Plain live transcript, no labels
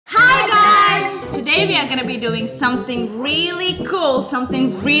today we are gonna be doing something really cool,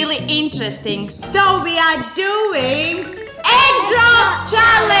 something really interesting. So we are doing egg drop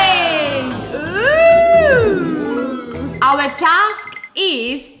challenge. Ooh. Our task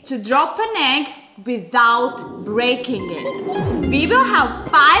is to drop an egg without breaking it. We will have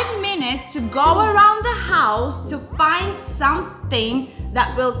 5 minutes to go around the house to find something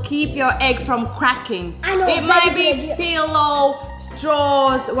that will keep your egg from cracking. I know, it might be pillow,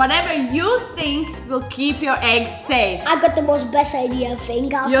 straws, whatever you think will keep your egg safe. I got the most best idea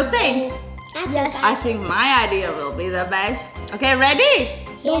thing. You think? Yes. I think my idea will be the best. Okay, ready?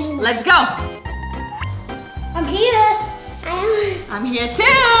 Yes. Let's go. I'm here. I'm here too.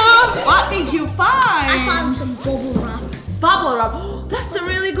 What did you find? I found some bubble wrap. Bubble wrap. That's a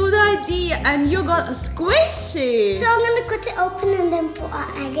really good idea. And you got a squishy. So I'm gonna cut it open and then put our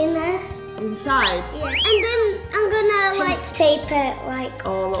egg in there. Inside. Yeah. And then I'm gonna tape it like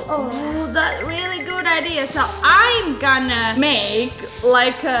all over. Oh, that's really good idea. So I'm gonna make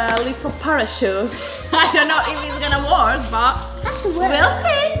like a little parachute. I don't know if it's gonna work, but that's the word.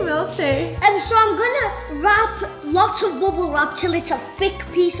 We'll see. So I'm gonna wrap lots of bubble wrap till it's a thick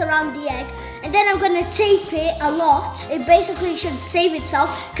piece around the egg, and then I'm gonna tape it a lot. It basically should save itself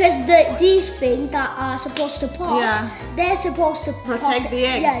because these things that are supposed to pop, they're supposed to protect the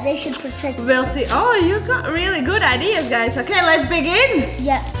egg. Yeah, they should protect. We'll see. Oh, you got really good ideas, guys. Okay, let's begin.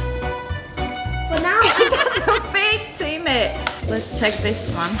 Yeah. For now, that's a big team it. Let's check this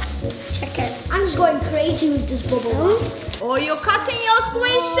one. Check it. I'm just going crazy with this bubble wrap. Oh, you're cutting your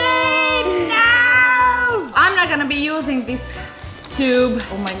squishy! No! I'm not gonna be using this tube.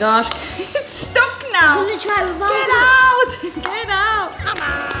 Oh my gosh, it's stuck now. I'm gonna try without Get out! Get out! Come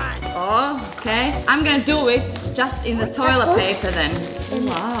on! Oh, okay. I'm gonna do it just in the toilet paper then.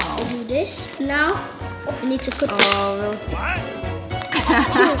 Wow. I'll do this. Now, I need to cut we'll see.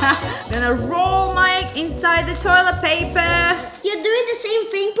 Gonna roll my egg inside the toilet paper. You're doing the same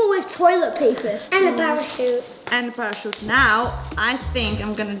thing but with toilet paper. And a parachute. And a parachute. Now, I think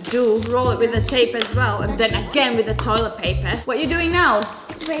I'm gonna roll it with the tape as well. And then again with the toilet paper. What are you doing now?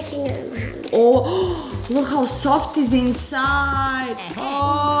 Breaking it in my hand. Oh, look how soft it's inside.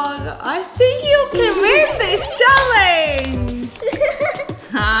 Oh, I think you can win this challenge.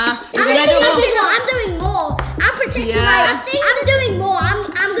 I'm doing more. I'm protecting I'm doing more.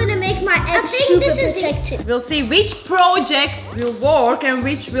 I'm gonna make my egg super protected. We'll see which project will work and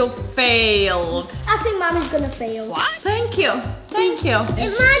which will fail. I think Mommy's gonna fail. What? Thank you. Thank you.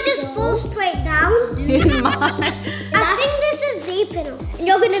 It might just fall straight down. It might. I think this is deep enough. And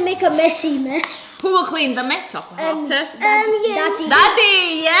you're gonna make a messy mess. Who will clean the mess up after? Daddy.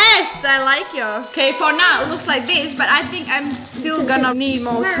 Daddy, yes, I like you. Okay, for now it looks like this, but I think I'm still gonna need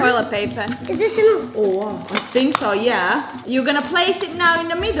more toilet paper. Is this enough? Oh, I think so, yeah. You're gonna place it now in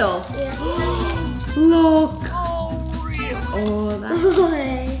the middle. Yeah. Look. Oh,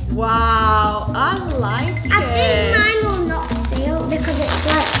 that's... Wow, I like it. I think mine will not fail because it's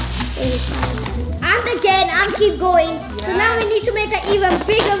like inside. And again, I'll keep going. Yeah. So now we need to make an even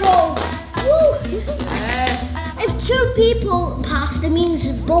bigger roll. Woo. Yes. If 2 people pass, that means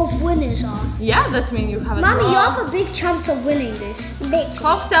both winners are. Yeah, that means you have a Mommy, draw. you have a big chance of winning this. Big.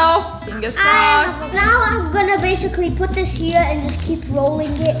 Hope so. Fingers crossed. Now I'm gonna basically put this here and just keep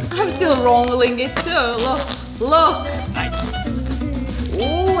rolling it. I'm still rolling it too. Look, look. Nice.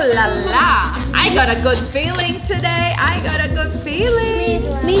 Ooh la la. I got a good feeling today. I got a good feeling.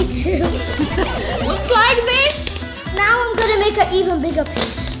 Me too. Looks like this. Now I'm gonna make an even bigger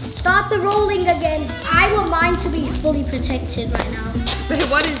piece. Start the rolling again. I want mine to be fully protected right now. Wait,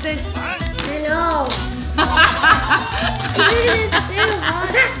 what is this? I know.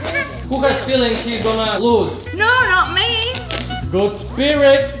 Who got feeling he's gonna lose? No, not me. Good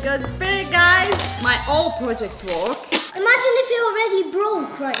spirit. Good spirit, guys. My old projects work. Imagine if you already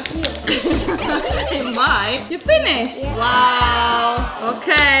broke right here. It might. You finished? Yeah. Wow.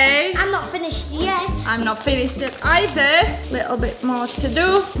 Okay. I'm not finished yet. I'm not finished yet either. Little bit more to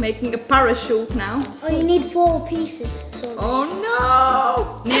do. Making a parachute now. Oh, you need 4 pieces. So. Oh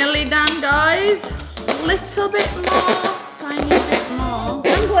no! Nearly done, guys. A little bit more. Tiny bit more.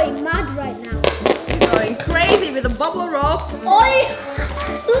 I'm going mad right now. You're going crazy with the bubble wrap. Oi!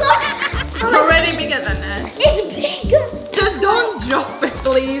 Look! It's already bigger than that. It's bigger. Just don't drop it,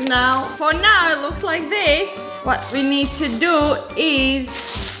 please, now. For now, it looks like this. What we need to do is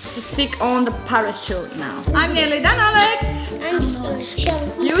to stick on the parachute now. I'm nearly done, Alex. I'm just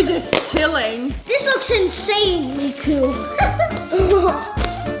chilling. You're just chilling. This looks insanely cool.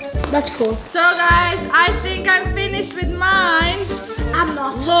 That's cool. So, guys, I think I'm finished with mine. I'm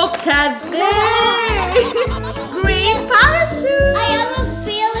not. Look at this! Green parachute! I have a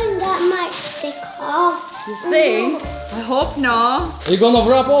feeling that might stick hard. You think? I hope not. Are you gonna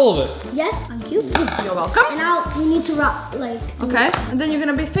wrap all of it? Yeah, thank you. You're welcome. And now we need to wrap like. Okay, and then you're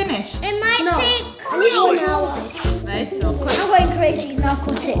gonna be finished. It might take a little hour. Right, so cut. I'm going crazy now.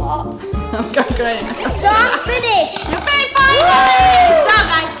 Cut it. Okay, great. So I'm finished. You finished finally! So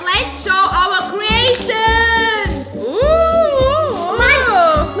guys, let's show our creations! Ooh!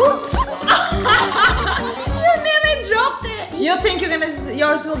 You nearly dropped it! You think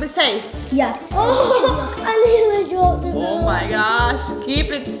yours will be safe? Yeah. Oh, I nearly dropped it. Oh my gosh,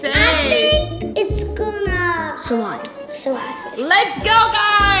 keep it safe! I think it's gonna survive. Let's go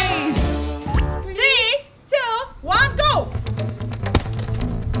guys! 3, 2, 1, go!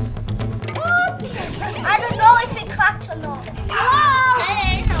 I don't know if it cracked or not.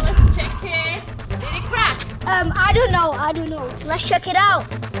 Okay, now let's check it. Did it crack? I don't know. Let's check it out.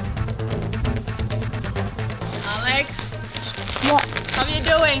 Alex, What? how are you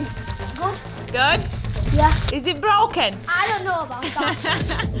doing? Good? Good? Yeah. Is it broken? I don't know about that.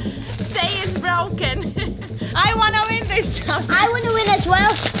 Say it's broken. I want to win this challenge. I want to win as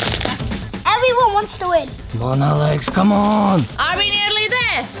well. Everyone wants to win. Come on, Alex, come on. Are we nearly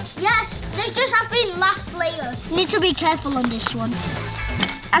there? Yes, there's just have been last layer. Need to be careful on this one.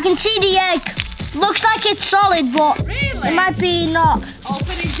 I can see the egg. Looks like it's solid, but Really? it might be not.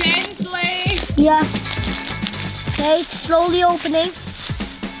 Open it gently. Yeah. Okay, it's slowly opening.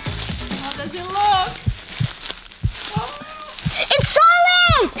 How does it look? Oh. It's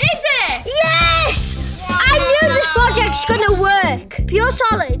solid! Is it? Yes! Wow. I knew this project's gonna work. Pure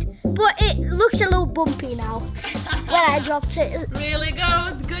solid, but it looks a little bumpy now when I dropped it. Really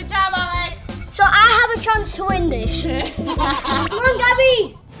good. Good job, Alex. So I have a chance to win this. Come on,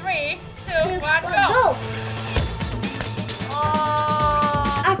 Gabby. 3, 2, 1, go. Go.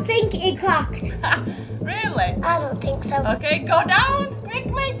 Oh. I think it cracked. Really? I don't think so. Okay, go down.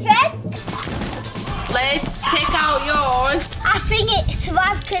 Quickly check. Let's check out yours. I think it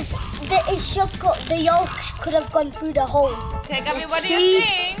survived because the yolk could have gone through the hole. Okay, Gaby, what do See? you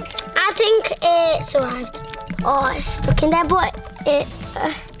think? I think it survived. Oh, it's stuck in there, but it...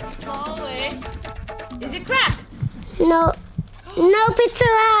 Slowly. Is it cracked? No. Nope, it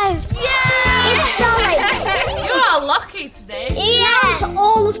survived. Yeah! It's solid. You are lucky today. Yeah. It's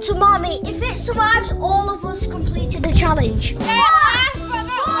all up to Mommy. If it survives, all of us completed the challenge. Yeah, last but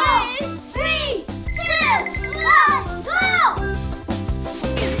not least. 3, 2, 1, go!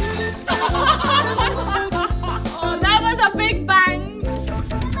 Oh, that was a big bang. No,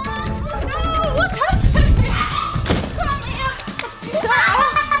 what happened?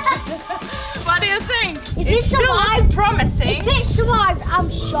 What do you think? If It it still looks survived, promising. If it survived, I'm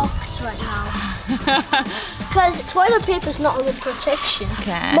shocked right now. Because toilet paper is not a good protection.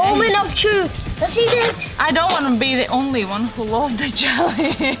 Okay. Moment of truth. Let's see this. I don't want to be the only one who lost the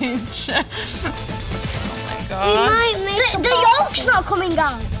challenge. Oh my god. The yolk's not coming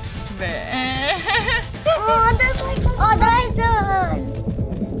down. Oh, that's like a present.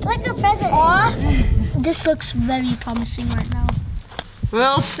 It's like a present. Oh, this looks very promising right now.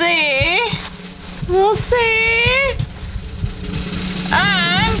 We'll see. We'll see.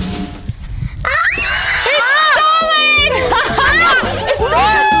 And it's solid!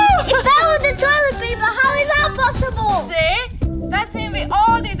 It fell with the toilet paper. How is that possible? See? That means we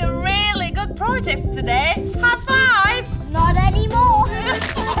all did a really good project today. High five! Not anymore.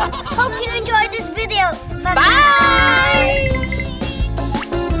 Hope you enjoyed this video. Bye!